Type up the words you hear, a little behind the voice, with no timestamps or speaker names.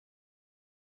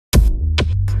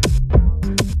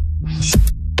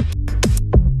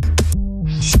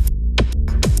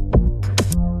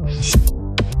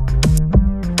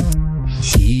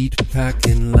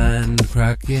packing, land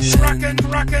cracking.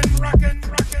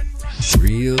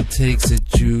 Real takes at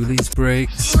Julie's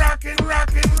breaks.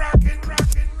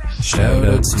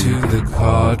 Shoutouts to the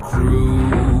cod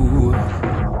crew.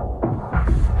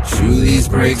 Julie's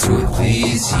breaks will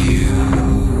please you.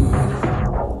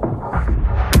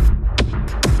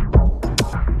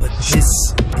 But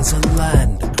this is a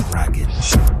land cracking.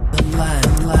 The land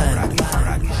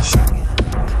cracking.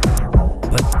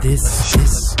 But this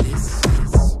is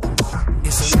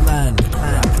a land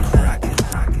cracking.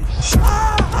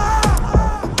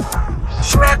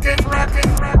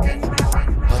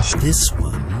 But this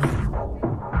one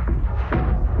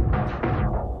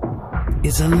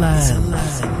is a land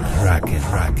cracking.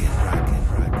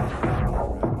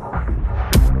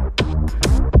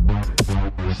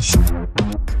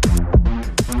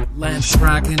 Land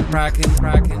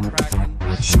cracking.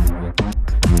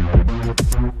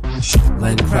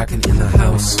 Land cracking in the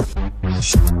house.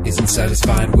 Isn't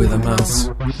satisfied with a mouse.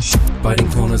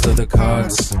 Biting corners of the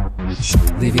cards.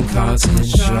 Leaving cards in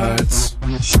shards.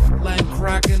 Land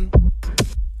cracking.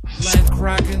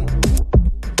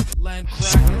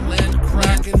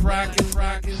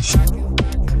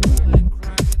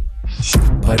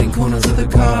 Biting corners of the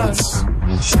cards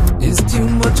is too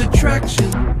much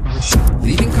attraction.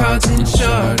 Leaving cards in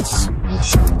shards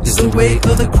is the way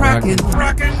of the Kraken.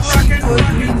 She put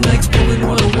green legs pulling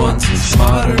 101s.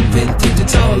 Modern vintage,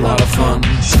 it's all a lot of fun.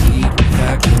 Keep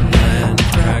packing, land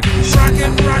cracking.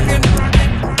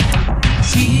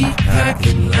 Keep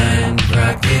packing, land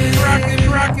cracking.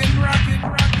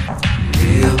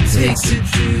 Real takes to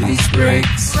Julie's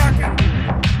breaks.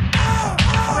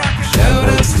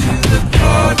 Shoutouts to the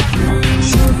pod crew.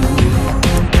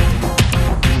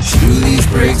 Julie's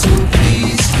breaks will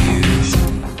please you.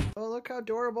 Oh, look how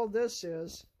adorable this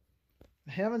is.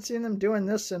 I haven't seen them doing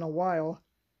this in a while.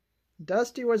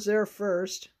 Dusty was there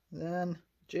first. Then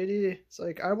JD's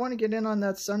like, I want to get in on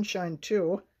that sunshine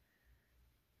too.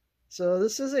 So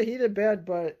this is a heated bed,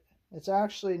 but it's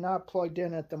actually not plugged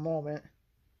in at the moment.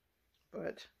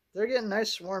 But they're getting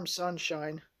nice warm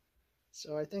sunshine.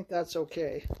 So I think that's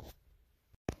okay.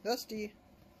 Dusty.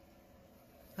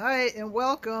 Hi and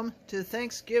welcome to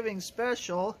Thanksgiving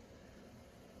special.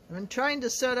 I've been trying to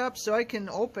set up so I can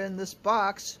open this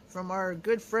box from our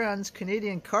good friends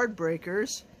Canadian Card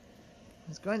Breakers.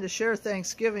 He's going to share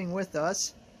Thanksgiving with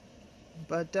us.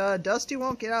 But Dusty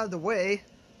won't get out of the way.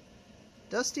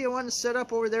 Dusty, I want to set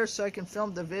up over there so I can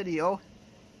film the video.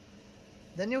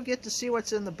 Then you'll get to see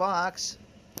what's in the box.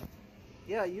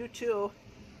 Yeah, you too.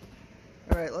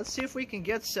 Alright, let's see if we can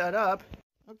get set up.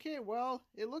 Okay, well,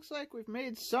 it looks like we've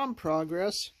made some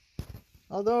progress.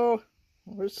 Although,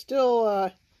 we're still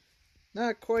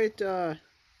not quite got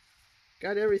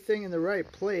everything in the right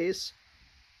place.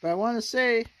 But I want to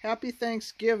say, Happy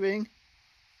Thanksgiving.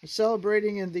 We're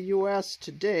celebrating in the U.S.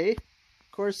 today.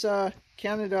 Of course,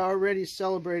 Canada already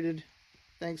celebrated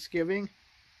Thanksgiving.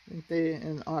 I think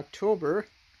in October.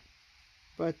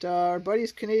 But our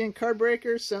buddies Canadian Card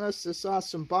Breakers sent us this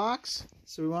awesome box.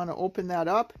 So we want to open that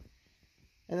up.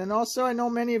 And then also, I know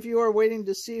many of you are waiting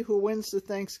to see who wins the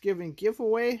Thanksgiving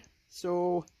giveaway.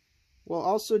 So we'll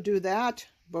also do that,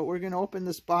 but we're going to open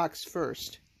this box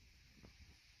first.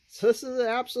 So this is an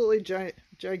absolutely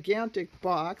gigantic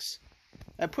box.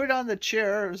 I put it on the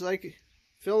chair. It was like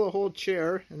fill a whole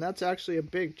chair, and that's actually a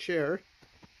big chair.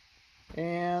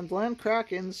 And land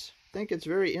krakens think it's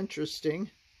very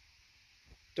interesting.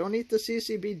 Don't eat the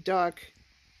CCB duck.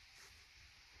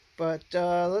 But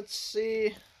let's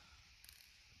see.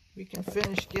 We can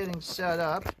finish getting set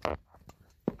up.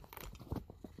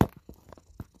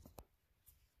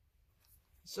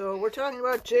 So we're talking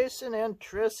about Jason and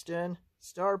Tristan,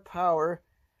 Star Power.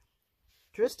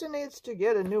 Tristan needs to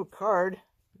get a new card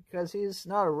because he's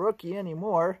not a rookie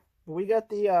anymore. But we got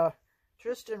the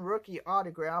Tristan rookie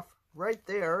autograph right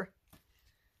there.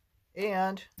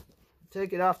 And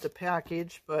take it off the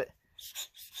package, but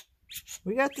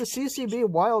we got the CCB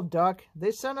Wild Duck.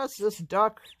 They sent us this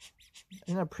duck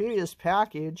in a previous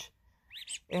package,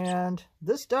 and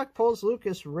this duck pulls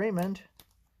Lucas Raymond.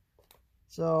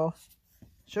 So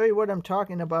show you what I'm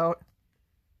talking about.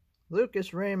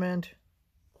 Lucas Raymond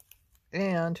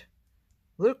and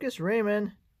Lucas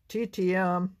Raymond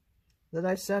TTM that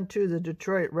I sent to the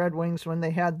Detroit Red Wings when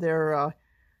they had their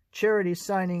charity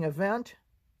signing event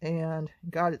and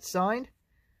got it signed.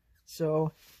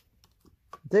 So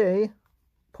they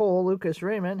pull Lucas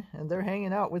Raymond, and they're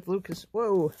hanging out with Lucas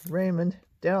Raymond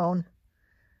down.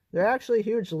 They're actually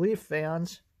huge Leaf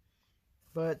fans,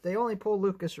 but they only pull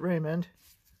Lucas Raymond.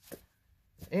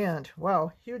 And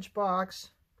wow, huge box.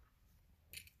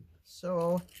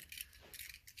 So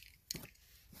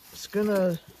it's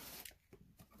gonna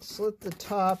slit the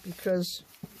top because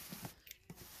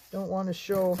don't want to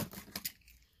show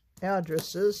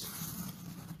addresses.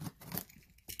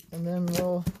 And then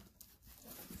we'll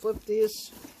flip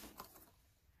these.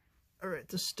 Alright,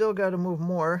 this still got to move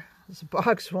more. This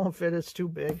box won't fit, it's too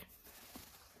big.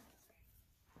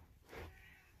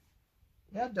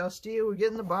 Yeah, Dusty, we're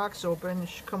getting the box open. You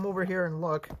should come over here and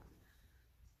look.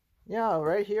 Yeah,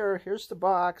 right here. Here's the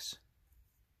box.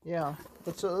 Yeah,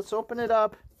 let's open it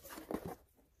up.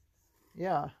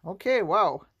 Yeah, okay,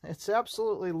 wow. It's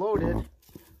absolutely loaded.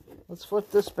 Let's flip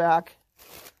this back.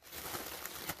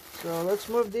 So let's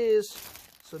move these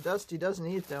so Dusty doesn't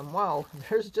eat them. Wow,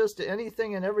 there's just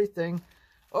anything and everything.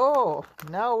 Oh,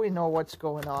 now we know what's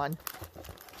going on.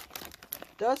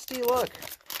 Dusty, look.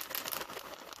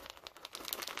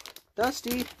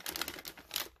 Dusty.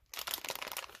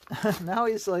 Now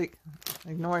he's like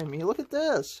ignoring me. Look at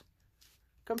this.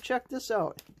 Come check this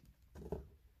out.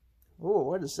 Oh,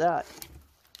 what is that?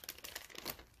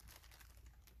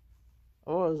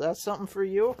 Oh, is that something for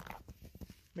you?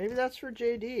 Maybe that's for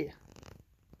JD.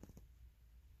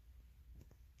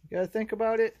 You gotta think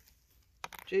about it.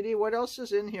 JD, what else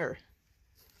is in here?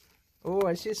 Oh,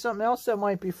 I see something else that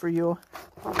might be for you.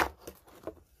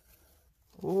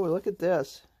 Oh, look at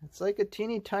this. It's like a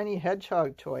teeny tiny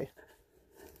hedgehog toy.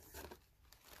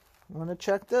 You want to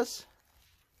check this?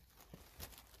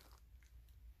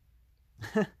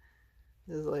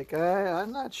 It's like,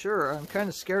 I'm not sure. I'm kind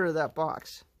of scared of that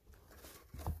box.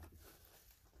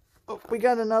 Oh, we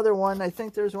got another one. I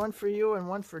think there's one for you and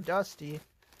one for Dusty.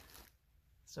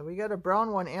 So we got a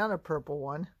brown one and a purple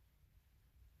one.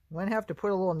 Might have to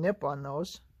put a little nip on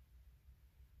those.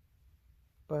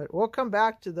 But we'll come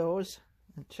back to those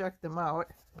and check them out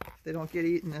if they don't get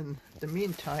eaten in the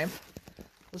meantime.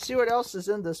 Let's see what else is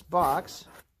in this box.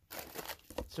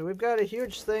 So we've got a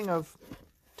huge thing of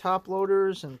top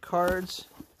loaders and cards.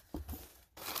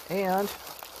 And,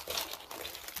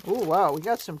 oh wow, we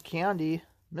got some candy.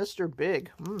 Mr.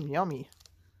 Big. Yummy.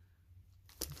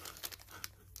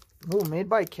 Oh, made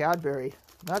by Cadbury.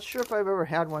 Not sure if I've ever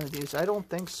had one of these. I don't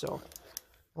think so.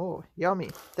 Oh, yummy.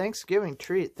 Thanksgiving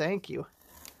treat. Thank you.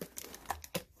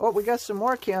 Oh, we got some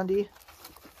more candy.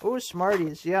 Oh,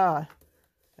 Smarties. Yeah.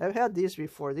 I've had these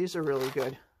before. These are really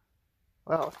good.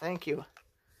 Wow, thank you.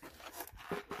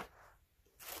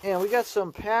 And we got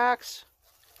some packs.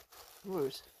 Ooh,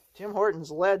 Tim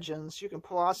Hortons Legends. You can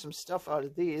pull awesome stuff out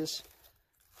of these.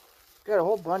 Got a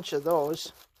whole bunch of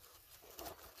those.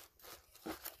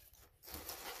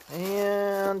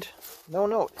 And no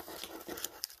note.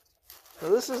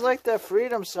 So this is like that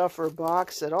Freedom Suffer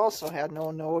box that also had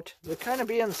no note. They're kind of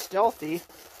being stealthy.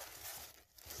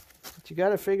 But you got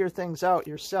to figure things out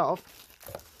yourself.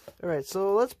 Alright,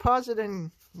 so let's pause it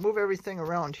and move everything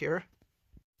around here.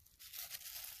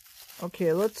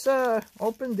 Okay, let's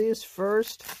open these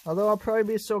first. Although I'll probably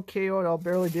be so KO'd I'll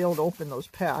barely be able to open those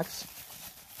packs.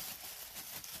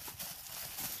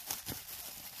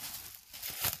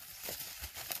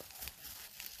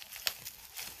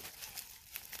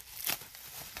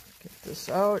 Get this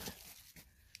out.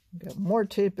 Got more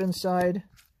tape inside.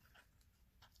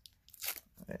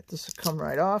 Alright, this will come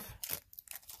right off.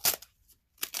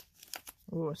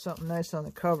 Ooh, something nice on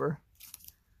the cover.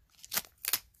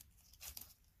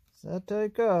 Is that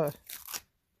like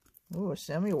ooh,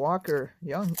 Sammy Walker,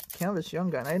 young canvas young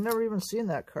gun. I'd never even seen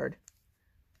that card.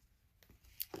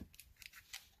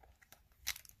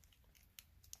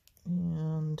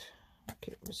 And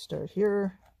okay, we'll start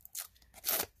here.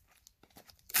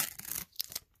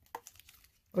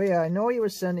 Oh yeah, I know he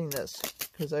was sending this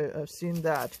because I've seen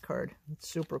that card. It's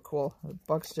super cool. A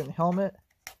Buxton helmet.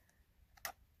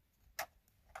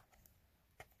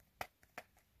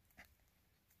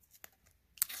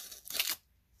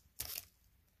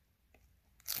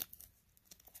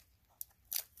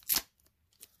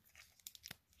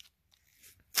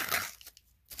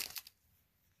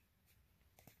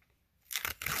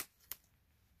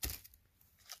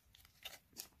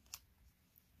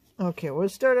 Okay, we'll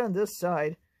start on this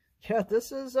side. Yeah,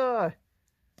 this is Slappy.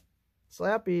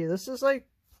 This is like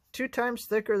 2 times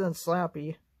thicker than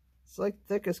Slappy. It's like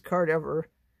the thickest card ever.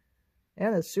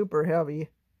 And it's super heavy.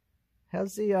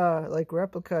 Has the like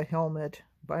replica helmet.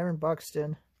 Byron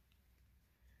Buxton.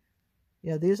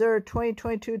 Yeah, these are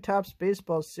 2022 Topps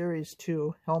Baseball Series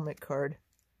 2 helmet card.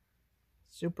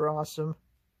 Super awesome.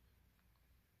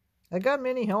 I got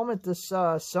mini helmet this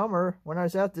summer when I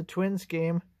was at the Twins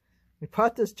game. We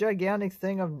bought this gigantic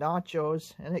thing of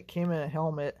nachos, and it came in a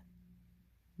helmet.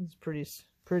 It's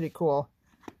pretty cool.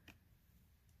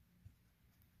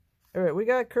 All right, we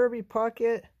got Kirby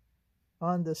Puckett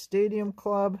on the Stadium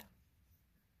Club.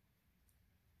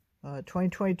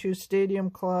 2022 Stadium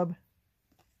Club.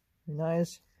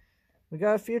 Nice. We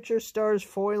got a Future Stars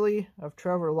Foily of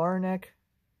Trevor Larnach.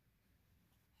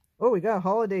 Oh, we got a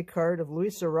holiday card of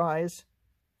Luis Arraez.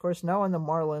 Of course, now in the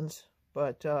Marlins.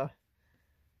 But the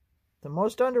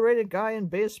most underrated guy in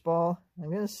baseball. I'm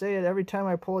going to say it every time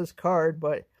I pull his card,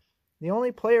 but the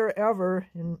only player ever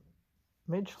in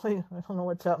Major League, I don't know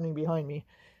what's happening behind me,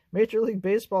 Major League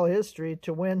Baseball history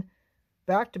to win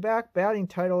back-to-back batting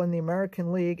title in the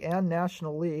American League and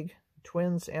National League,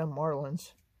 Twins and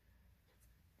Marlins.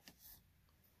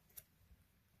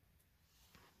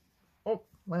 Oh,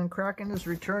 when Kraken is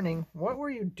returning, what were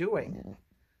you doing?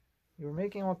 You were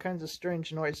making all kinds of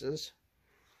strange noises.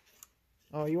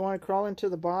 Oh, you want to crawl into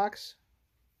the box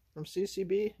from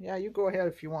CCB? Yeah, you go ahead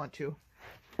if you want to.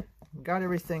 Got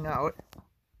everything out.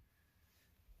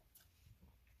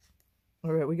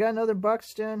 Alright, we got another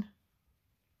Buxton.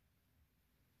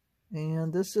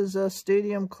 And this is a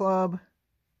Stadium Club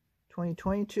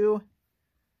 2022.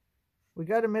 We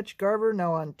got a Mitch Garver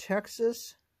now on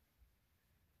Texas.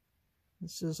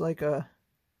 This is like a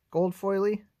gold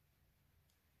foily.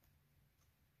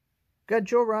 Got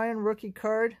Joe Ryan rookie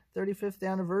card, 35th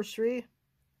anniversary.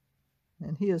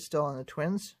 And he is still on the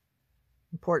Twins.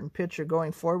 Important pitcher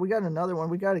going forward. We got another one.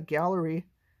 We got a gallery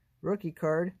rookie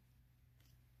card.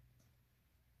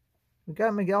 We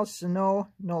got Miguel Sano,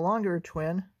 no longer a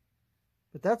Twin.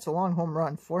 But that's a long home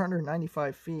run,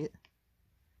 495 feet.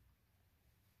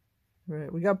 All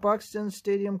right, we got Buxton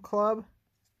Stadium Club.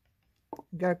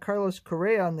 We got Carlos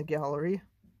Correa on the gallery.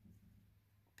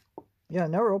 Yeah,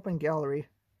 never opened gallery.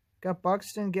 Got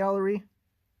Buxton gallery.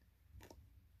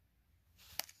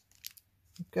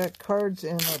 Got cards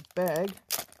in a bag.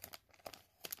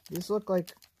 These look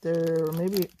like they're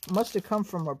maybe, must have come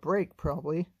from a break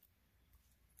probably.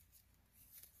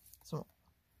 Some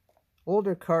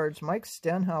older cards. Mike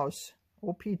Stenhouse,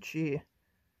 OPG.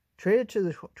 Traded to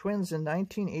the Twins in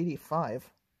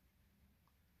 1985.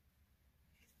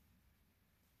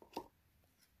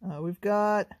 We've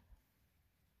got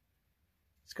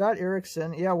Scott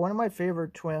Erickson. Yeah, one of my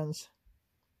favorite Twins.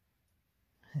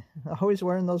 Always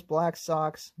wearing those black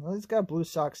socks. Well, he's got blue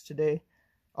socks today.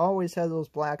 Always had those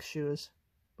black shoes.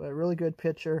 But a really good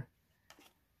pitcher.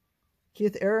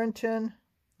 Keith Arrington.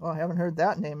 Well, I haven't heard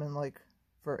that name in like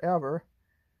forever.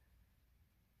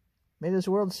 Made his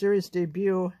World Series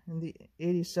debut in the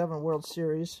 87 World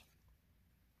Series.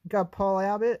 Got Paul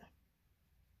Abbott.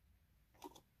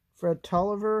 Fred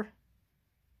Tolliver.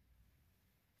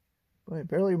 Boy, I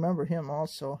barely remember him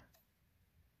also.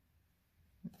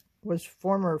 Was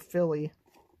former Philly.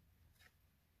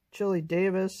 Chili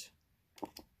Davis.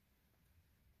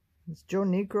 Joe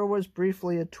Niekro was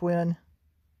briefly a Twin.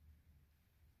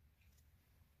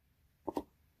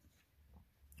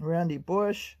 Randy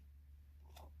Bush.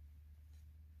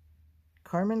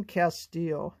 Carmen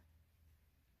Castillo.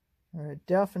 I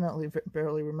definitely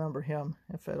barely remember him,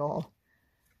 if at all.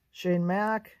 Shane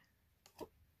Mack.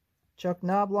 Chuck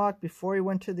Knobloch before he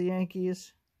went to the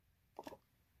Yankees.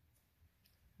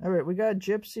 Alright, we got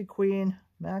Gypsy Queen,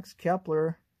 Max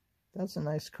Kepler. That's a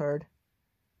nice card.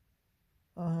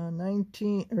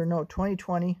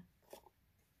 2020.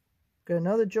 Got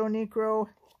another Joe Niekro.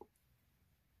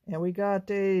 And we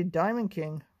got a Diamond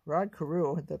King, Rod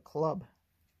Carew at the club.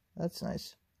 That's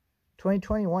nice.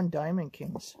 2021 Diamond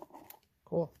Kings.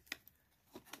 Cool.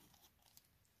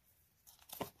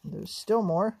 There's still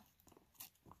more.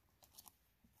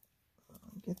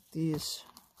 Get these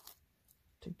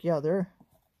together.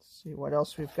 Let's see what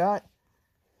else we've got.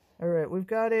 Alright, we've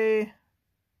got a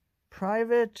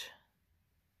private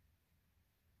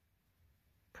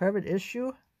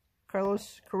issue.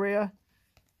 Carlos Correa.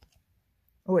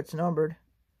 Oh, it's numbered.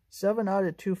 7 out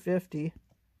of 250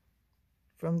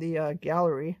 from the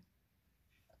gallery.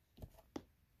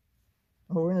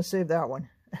 Oh, we're going to save that one.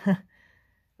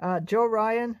 Joe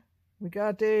Ryan. We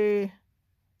got a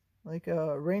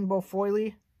rainbow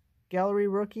foily gallery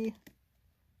rookie.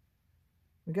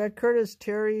 We got Curtis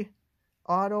Terry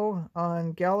auto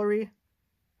on gallery,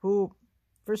 who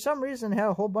for some reason had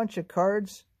a whole bunch of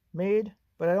cards made,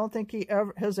 but I don't think he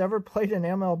has ever played an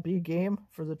MLB game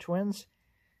for the Twins.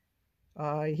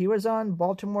 He was on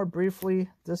Baltimore briefly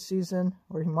this season,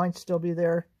 or he might still be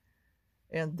there.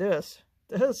 And this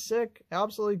is sick,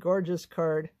 absolutely gorgeous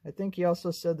card. I think he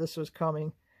also said this was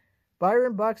coming.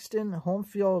 Byron Buxton, home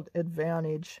field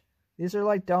advantage. These are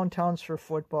like downtowns for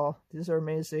football. These are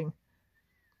amazing.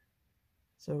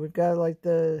 So we've got like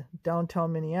the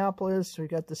downtown Minneapolis. We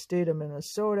got the state of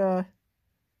Minnesota.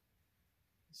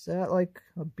 Is that like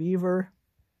a beaver?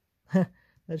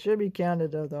 That should be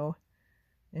Canada though.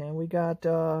 And we got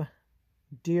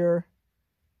deer.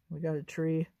 We got a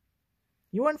tree.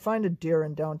 You wouldn't find a deer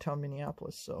in downtown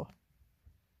Minneapolis, so.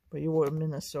 But you would in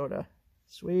Minnesota.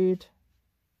 Sweet.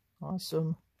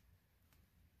 Awesome.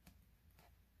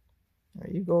 All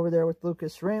right, you go over there with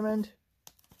Lucas Raymond.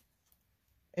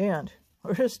 And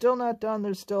we're still not done.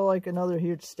 There's still like another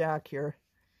huge stack here.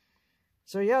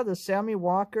 So yeah, the Sammy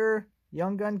Walker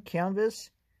Young Gun Canvas.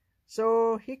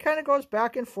 So he kind of goes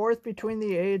back and forth between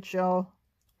the AHL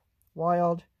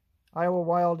Wild, Iowa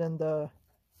Wild, and the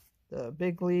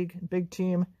big league, big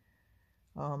team.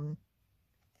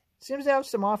 Seems to have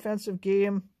some offensive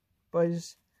game, but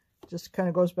he's just kind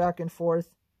of goes back and forth.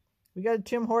 We got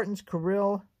Tim Hortons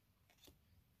Kirill.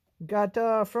 We got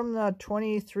from the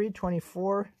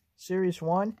 23-24 Series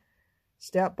 1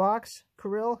 Stat Box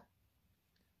Kirill.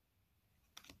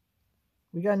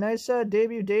 We got a nice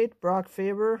debut date, Brock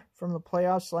Faber, from the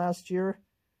playoffs last year.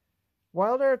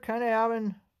 Wilder kind of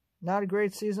having not a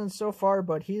great season so far,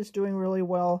 but he's doing really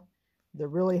well. They're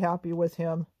really happy with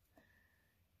him.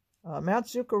 Matt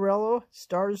Zuccarello,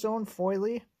 Star Zone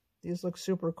Foily. These look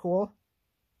super cool.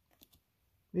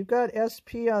 We've got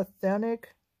SP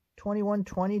Authentic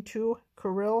 2122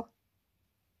 Kirill.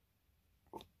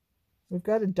 We've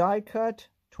got a die cut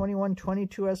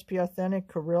 2122 SP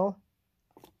Authentic Kirill.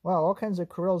 Wow, all kinds of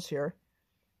Kirills here.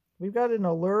 We've got an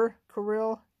Allure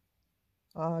Kirill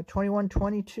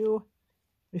 2122.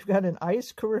 We've got an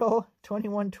Ice Kirill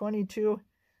 2122.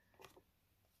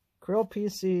 Kirill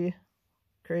PC.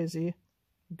 Crazy.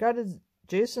 We've got a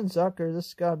Jason Zucker, this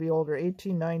has got to be older,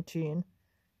 1819,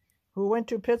 who went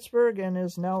to Pittsburgh and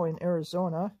is now in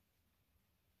Arizona.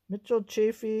 Mitchell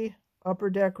Chafee, Upper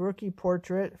Deck Rookie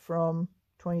Portrait from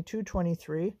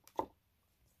 22-23.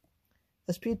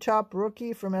 SP Top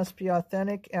Rookie from SP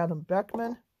Authentic, Adam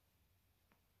Beckman.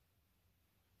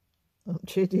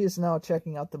 JD is now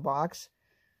checking out the box.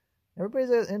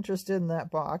 Everybody's interested in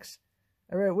that box.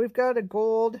 All right, we've got a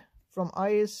gold from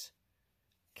Ice,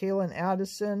 Kalen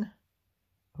Addison,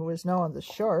 who is now on the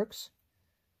Sharks.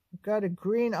 We've got a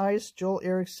green Ice, Joel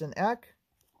Eriksson Ek.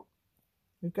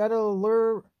 We've got a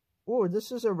Lure. Ooh,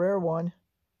 this is a rare one.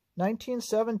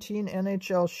 1917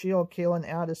 NHL Shield, Kalen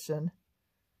Addison.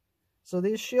 So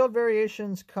these Shield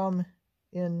variations come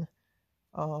in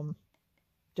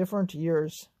different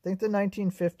years. I think the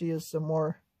 1950 is the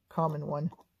more common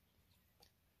one.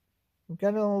 We've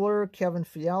got an Allure, Kevin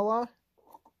Fiala.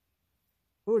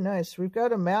 Ooh, nice. We've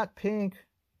got a matte pink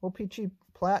OPG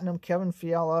Platinum Kevin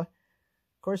Fiala.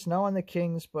 Of course, now on the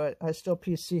Kings, but I still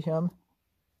PC him.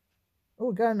 Oh,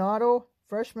 we got an auto.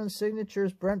 Freshman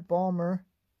Signatures Brent Balmer.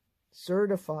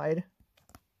 Certified.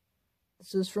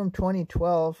 This is from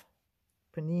 2012.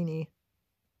 Panini.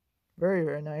 Very,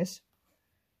 very nice.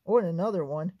 Oh, and another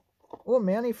one. Oh,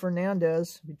 Manny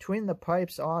Fernandez. Between the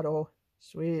Pipes auto.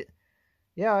 Sweet.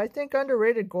 Yeah, I think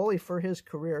underrated goalie for his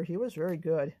career. He was very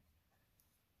good.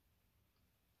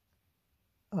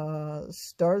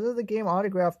 Stars of the Game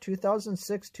autograph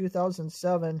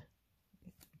 2006-2007.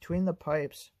 Between the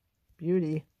Pipes.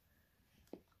 Beauty.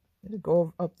 It'll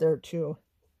go up there too.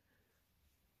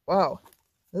 Wow.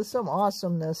 This is some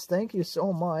awesomeness. Thank you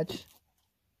so much.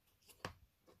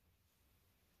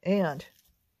 And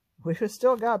we've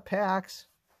still got packs.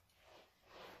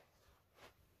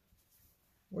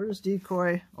 Where's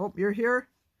Decoy? Oh, you're here?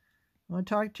 Want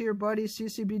to talk to your buddy,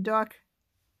 CCB Duck?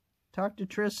 Talk to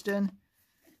Tristan.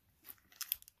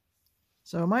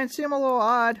 So it might seem a little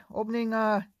odd opening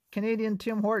Canadian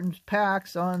Tim Hortons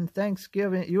packs on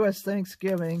Thanksgiving, U.S.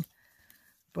 Thanksgiving.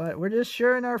 But we're just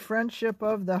sharing our friendship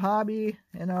of the hobby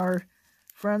and our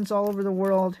friends all over the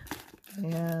world.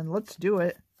 And let's do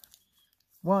it.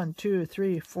 1, 2,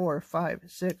 3, 4, 5,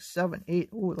 6, 7, 8.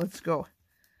 Ooh, let's go.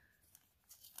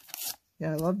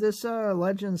 Yeah, I love this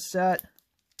Legends set.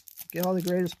 Get all the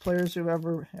greatest players who've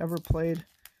ever played.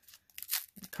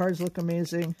 The cards look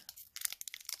amazing.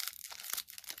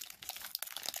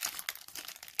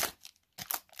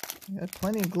 Got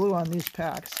plenty of glue on these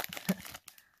packs.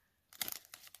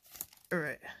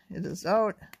 Alright, it is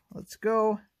out. Let's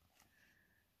go.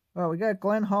 Well, we got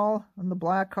Glenn Hall on the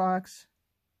Blackhawks.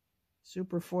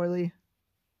 Super foily.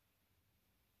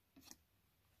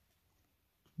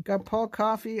 We got Paul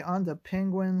Coffey on the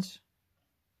Penguins.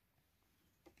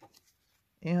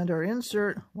 And our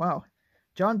insert, wow.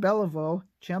 John Beliveau,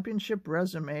 championship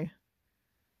resume.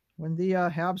 When the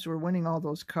Habs were winning all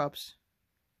those cups.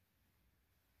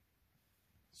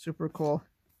 Super cool.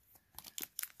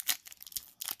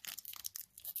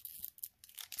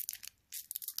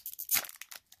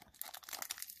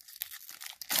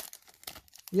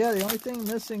 Yeah, the only thing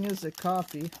missing is the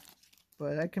coffee,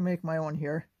 but I can make my own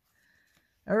here.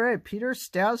 All right, Peter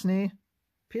Stastny.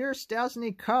 Peter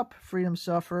Stastny Cup Freedom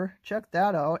Suffer. Check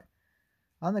that out.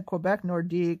 on the Quebec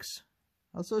Nordiques.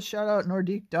 Also shout out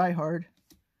Nordique Diehard.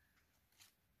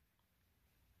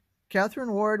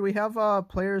 Catherine Ward, we have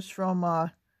players from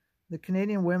the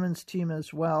Canadian women's team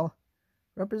as well.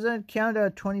 Represented Canada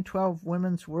at 2012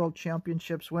 Women's World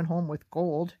Championships, went home with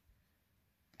gold.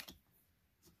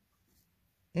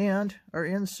 And our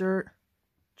insert,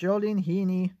 Geraldine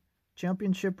Heaney,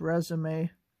 championship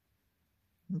resume.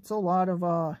 It's a lot of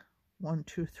 1,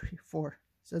 2, 3, 4.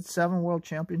 So that's 7 world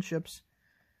championships.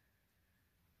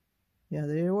 Yeah,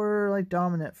 they were like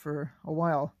dominant for a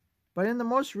while. But in the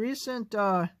most recent,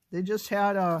 they just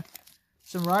had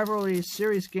some rivalry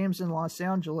series games in Los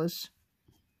Angeles.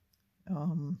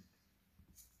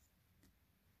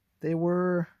 They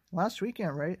were last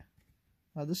weekend, right?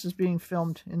 This is being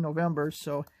filmed in November,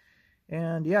 so,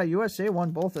 and yeah, USA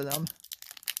won both of them.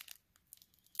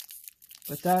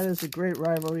 But that is a great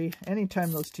rivalry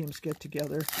anytime those teams get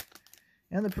together.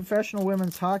 And the Professional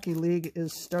Women's Hockey League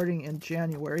is starting in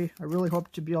January. I really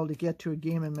hope to be able to get to a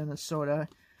game in Minnesota.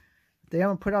 They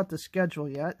haven't put out the schedule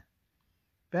yet.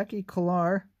 Becky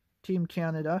Collar, Team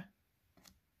Canada.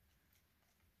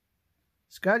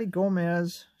 Scotty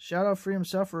Gomez, shout out Freedom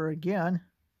Sufferer again.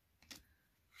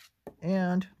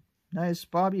 And nice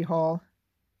Bobby Hall.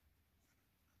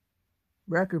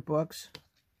 Record books.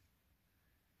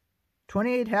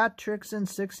 28 hat tricks in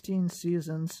 16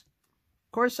 seasons.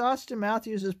 Of course, Austin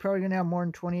Matthews is probably going to have more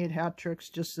than 28 hat tricks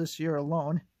just this year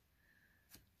alone.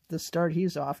 The start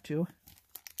he's off to.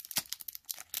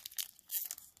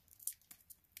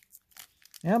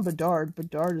 And Bedard.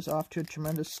 Bedard is off to a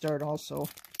tremendous start also.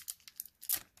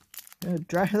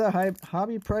 Drive the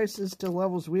hobby prices to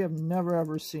levels we have never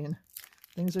ever seen.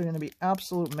 Things are going to be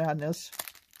absolute madness.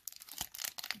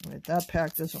 Wait, that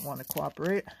pack doesn't want to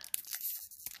cooperate.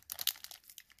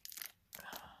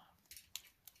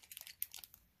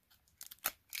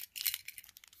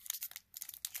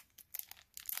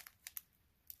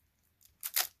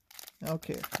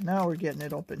 Okay, now we're getting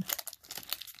it open.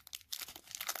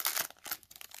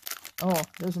 Oh,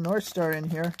 there's a North Star in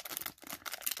here.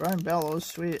 Brian Bellows,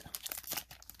 sweet.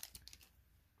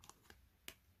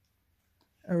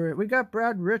 Alright, we got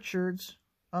Brad Richards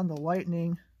on the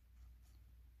Lightning.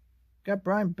 Got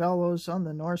Brian Bellows on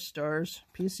the North Stars,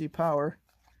 PC Power.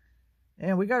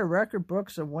 And we got a record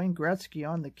books of Wayne Gretzky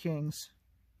on the Kings.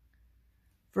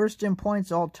 First in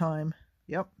points all time.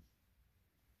 Yep.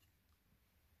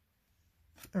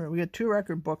 Alright, we got 2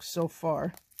 record books so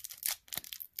far.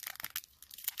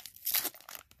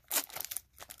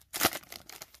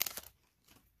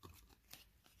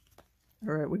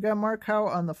 Alright, we got Mark Howe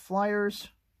on the Flyers.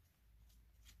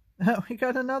 We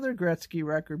got another Gretzky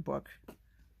record book.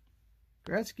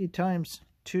 Gretzky times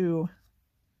 2.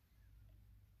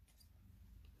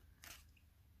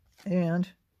 And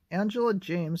Angela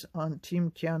James on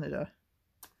Team Canada.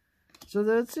 So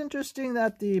that's interesting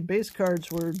that the base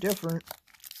cards were different.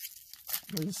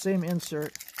 They're the same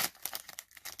insert.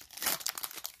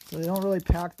 So they don't really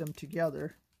pack them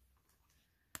together.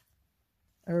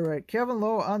 Alright, Kevin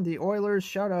Lowe on the Oilers.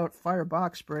 Shout out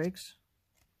Firebox Breaks.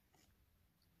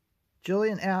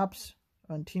 Jillian Apps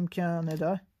on Team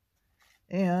Canada.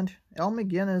 And Al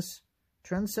McGinnis,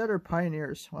 Trendsetter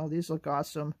Pioneers. Wow, these look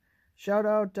awesome. Shout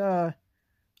out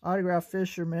Autograph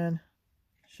Fisherman.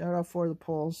 Shout out For the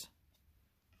Pulls.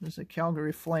 There's a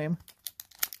Calgary Flame.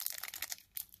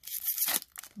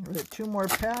 Alright, 2 more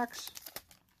packs.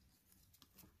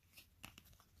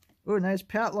 Ooh, nice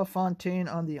Pat LaFontaine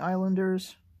on the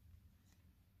Islanders.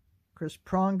 Chris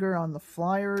Pronger on the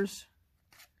Flyers.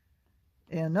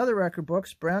 And another record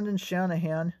books, Brandon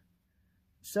Shanahan.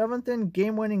 7th in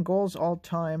game-winning goals all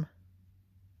time.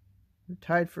 They're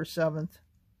tied for 7th.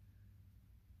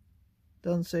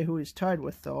 Doesn't say who he's tied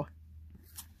with, though.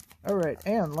 Alright,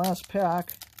 and last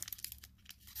pack.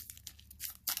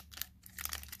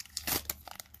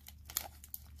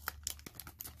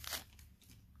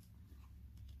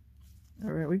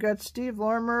 Alright, we got Steve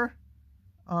Larmer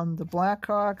on the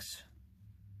Blackhawks.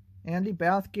 Andy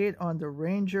Bathgate on the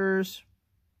Rangers.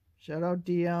 Shout out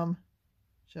DM.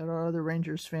 Shout out other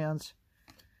Rangers fans.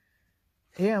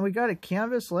 And we got a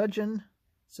Canvas Legend.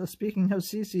 So speaking of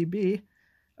CCB,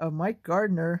 of Mike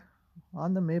Gardner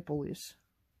on the Maple Leafs.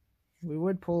 We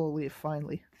would pull a Leaf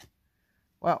finally.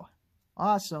 Wow.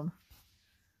 Awesome.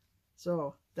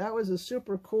 So that was a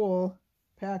super cool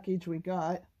package we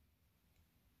got.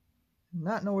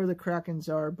 Not know where the Krakens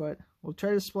are, but we'll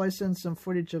try to splice in some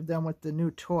footage of them with the new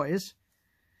toys.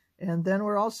 And then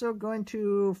we're also going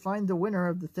to find the winner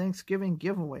of the Thanksgiving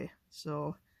giveaway.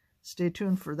 So stay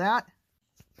tuned for that.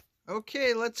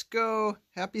 Okay, let's go.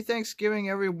 Happy Thanksgiving,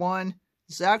 everyone.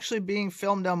 It's actually being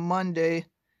filmed on Monday.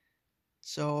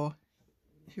 So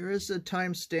Here is the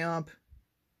timestamp.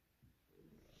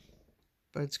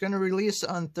 But it's going to release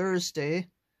on Thursday.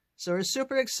 So we're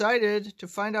super excited to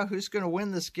find out who's going to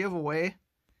win this giveaway.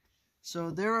 So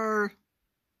there are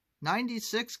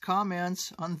 96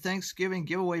 comments on Thanksgiving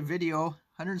giveaway video,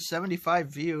 175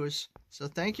 views. So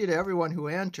thank you to everyone who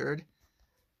entered.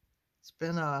 It's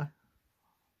been a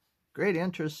great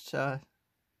interest to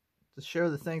share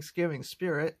the Thanksgiving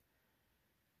spirit.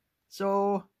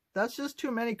 So that's just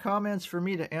too many comments for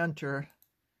me to enter.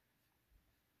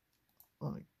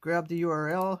 Let me grab the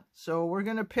URL. So we're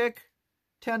going to pick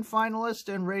 10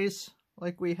 finalists and race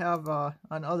like we have on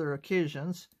other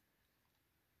occasions.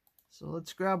 So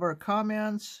let's grab our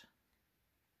comments.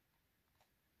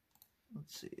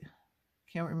 Let's see.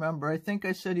 Can't remember. I think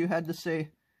I said you had to say...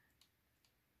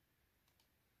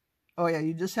 Oh yeah,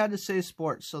 you just had to say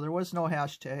sports, so there was no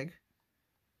hashtag.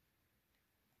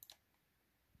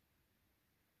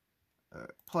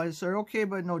 Replies are okay,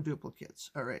 but no duplicates.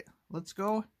 Alright, let's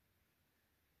go.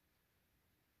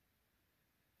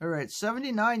 Alright,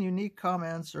 79 unique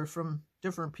comments are from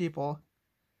different people.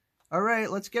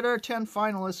 Alright, let's get our 10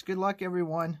 finalists. Good luck,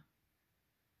 everyone.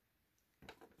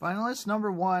 Finalist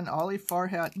number 1, Ollie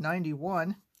Farhat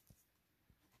 91.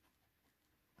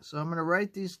 So I'm going to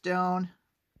write these down.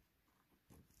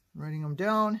 I'm writing them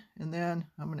down, and then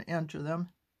I'm going to enter them.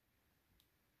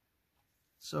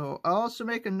 So I'll also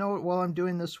make a note while I'm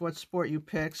doing this what sport you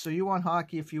pick. So you want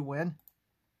hockey if you win.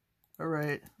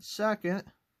 Alright, second,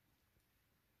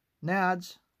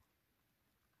 Nads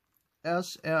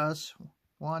SS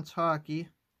wants hockey.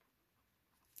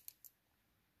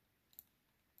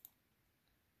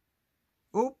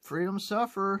 Oop, Freedom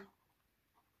Suffer.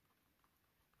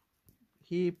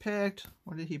 He picked,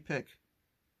 what did he pick?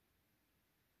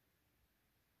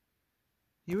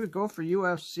 He would go for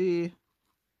UFC.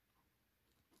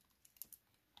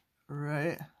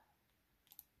 Alright.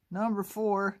 Number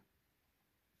 4,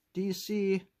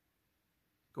 DC,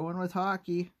 going with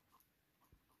hockey.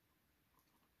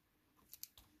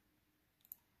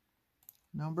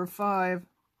 Number 5,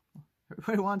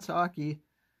 everybody wants hockey.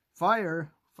 Fire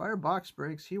Box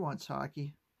Breaks, he wants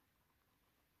hockey.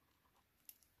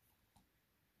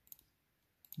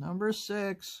 Number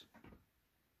 6,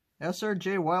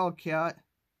 SRJ Wildcat.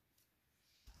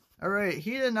 Alright,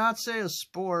 he did not say a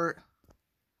sport.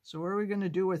 So what are we going to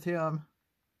do with him?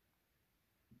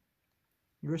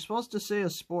 You were supposed to say a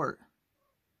sport.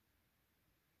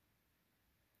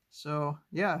 So,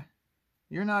 yeah,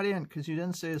 you're not in because you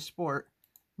didn't say a sport.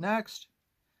 Next.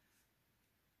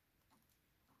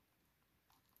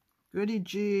 Goody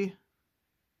G,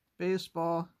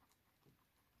 baseball.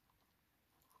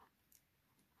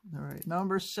 Alright,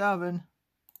 number 7.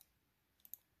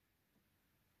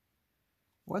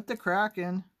 What the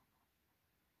Kraken?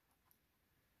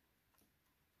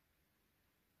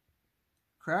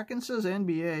 Kraken says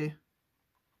NBA.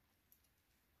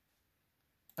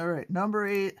 Alright, number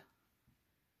 8.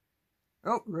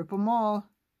 Oh, rip 'em all.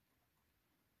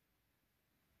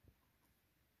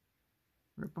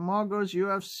 Rip 'em all goes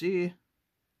UFC.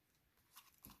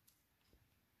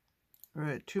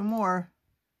 Alright, 2 more.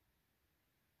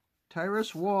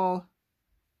 Tyrus Wall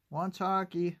wants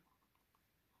hockey.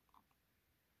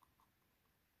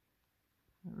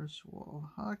 Tyrus Wall,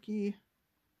 hockey.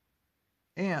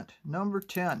 And number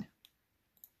 10.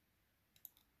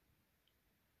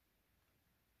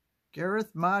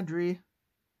 Gareth Madry,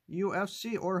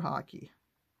 UFC or hockey.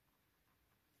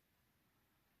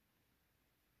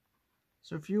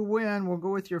 So if you win, we'll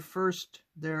go with your first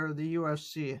there, the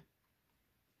UFC.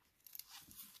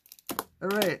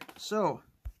 Alright, so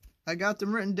I got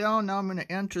them written down. Now I'm going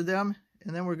to enter them,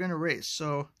 and then we're going to race.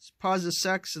 So let's pause a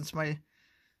sec since I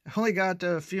only got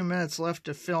a few minutes left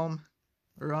to film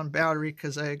or on battery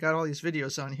because I got all these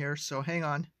videos on here. So hang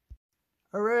on.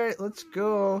 Alright, let's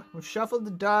go. We've shuffled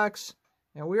the decks,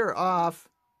 and we are off.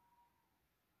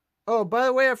 Oh, by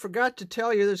the way, I forgot to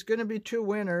tell you, there's going to be 2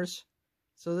 winners.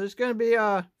 So there's going to be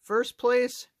first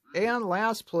place and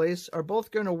last place are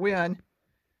both going to win.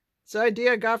 It's an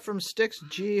idea I got from Styx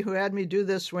G, who had me do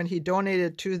this when he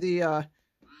donated to the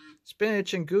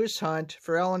Spinach and Goose Hunt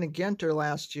for Ellen and Ginter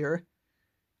last year.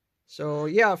 So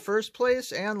yeah, first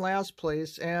place and last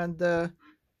place. And the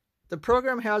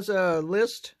program has a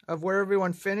list of where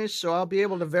everyone finished, so I'll be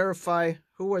able to verify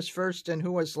who was first and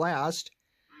who was last.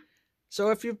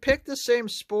 So if you pick the same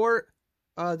sport,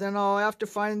 then I'll have to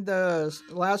find the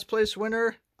last place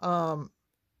winner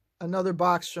another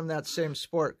box from that same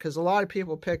sport, because a lot of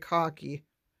people pick hockey.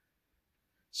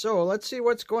 So let's see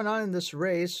what's going on in this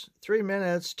race. 3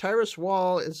 minutes. Tyrus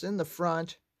Wall is in the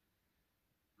front.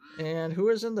 And who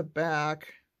is in the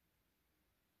back?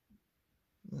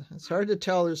 It's hard to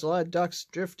tell. There's a lot of ducks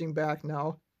drifting back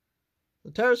now.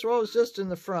 The tire swirl was just in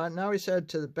the front. Now he's headed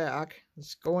to the back.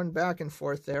 It's going back and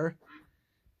forth there.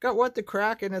 Got What the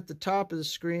Kraken at the top of the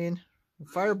screen. The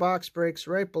firebox brakes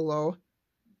right below.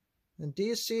 And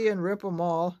DC and Rip 'em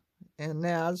All and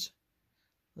Naz,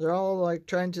 they're all like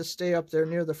trying to stay up there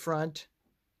near the front.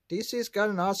 DC's got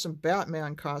an awesome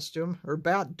Batman costume, or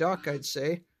Bat Duck, I'd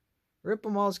say. Rip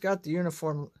 'em All's got the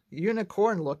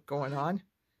unicorn look going on.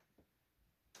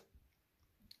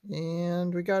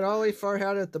 And we got Ollie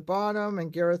Farhat at the bottom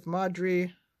and Gareth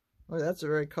Madry. Oh, that's a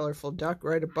very colorful duck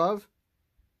right above.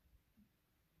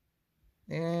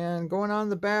 And going on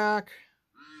the back,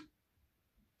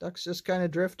 ducks just kind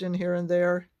of drifting here and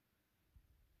there.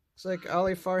 Looks like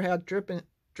Ollie Farhat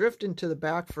drifting to the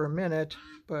back for a minute,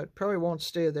 but probably won't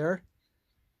stay there.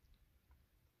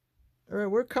 All right,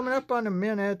 we're coming up on a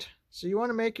minute, so you want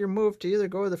to make your move to either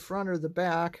go to the front or the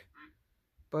back,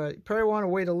 but you probably want to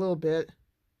wait a little bit.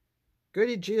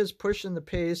 Goody G is pushing the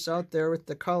pace out there with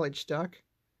the college duck.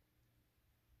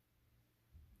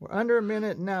 We're under a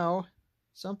minute now.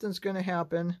 Something's going to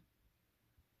happen.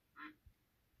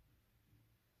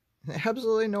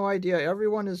 Absolutely no idea.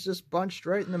 Everyone is just bunched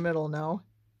right in the middle now.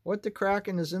 What the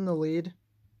Kraken is in the lead.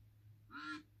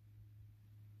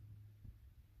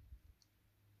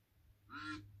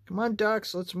 Come on,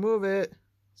 ducks. Let's move it.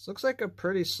 This looks like a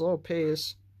pretty slow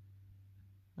pace.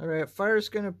 All right, Fire's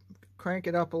going to crank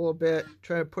it up a little bit.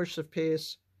 Try to push the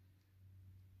pace.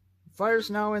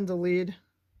 Fire's now in the lead.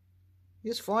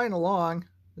 He's flying along.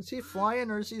 Is he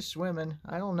flying or is he swimming?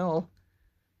 I don't know.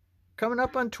 Coming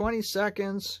up on 20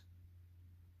 seconds.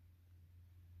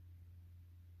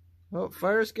 Oh,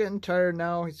 Fire's getting tired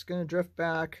now. He's going to drift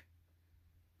back.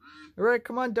 All right,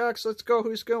 come on, ducks. Let's go.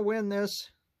 Who's going to win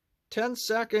this? 10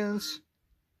 seconds.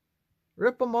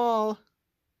 Rip 'em all.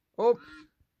 Oh,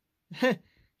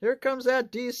 here comes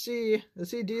that DC.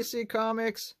 Is he DC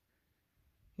Comics?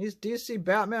 He's DC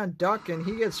Batman Duck, and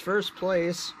he gets first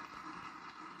place.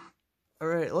 All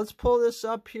right, let's pull this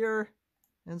up here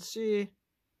and see.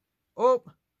 Oh,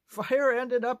 Fire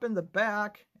ended up in the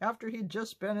back after he'd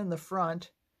just been in the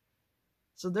front.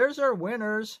 So there's our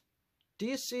winners.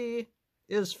 DC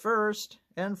is first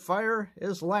and Fire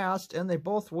is last, and they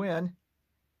both win.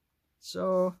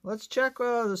 So let's check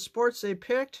the sports they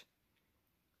picked.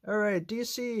 All right,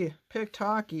 DC picked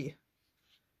hockey.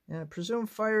 And I presume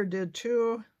Fire did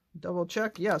too. Double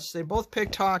check. Yes, they both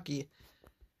picked hockey.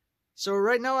 So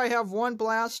right now I have one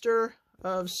blaster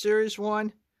of Series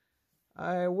 1.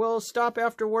 I will stop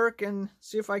after work and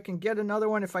see if I can get another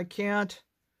one. If I can't,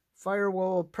 Fire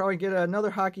will probably get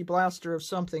another hockey blaster of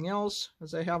something else,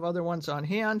 as I have other ones on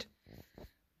hand.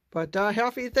 But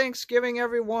happy Thanksgiving,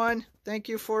 everyone. Thank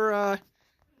you for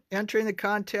entering the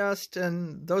contest,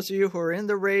 and those of you who are in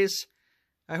the race.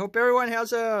 I hope everyone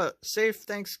has a safe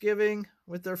Thanksgiving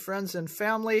with their friends and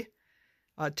family.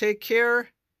 Take care,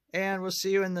 and we'll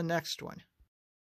see you in the next one.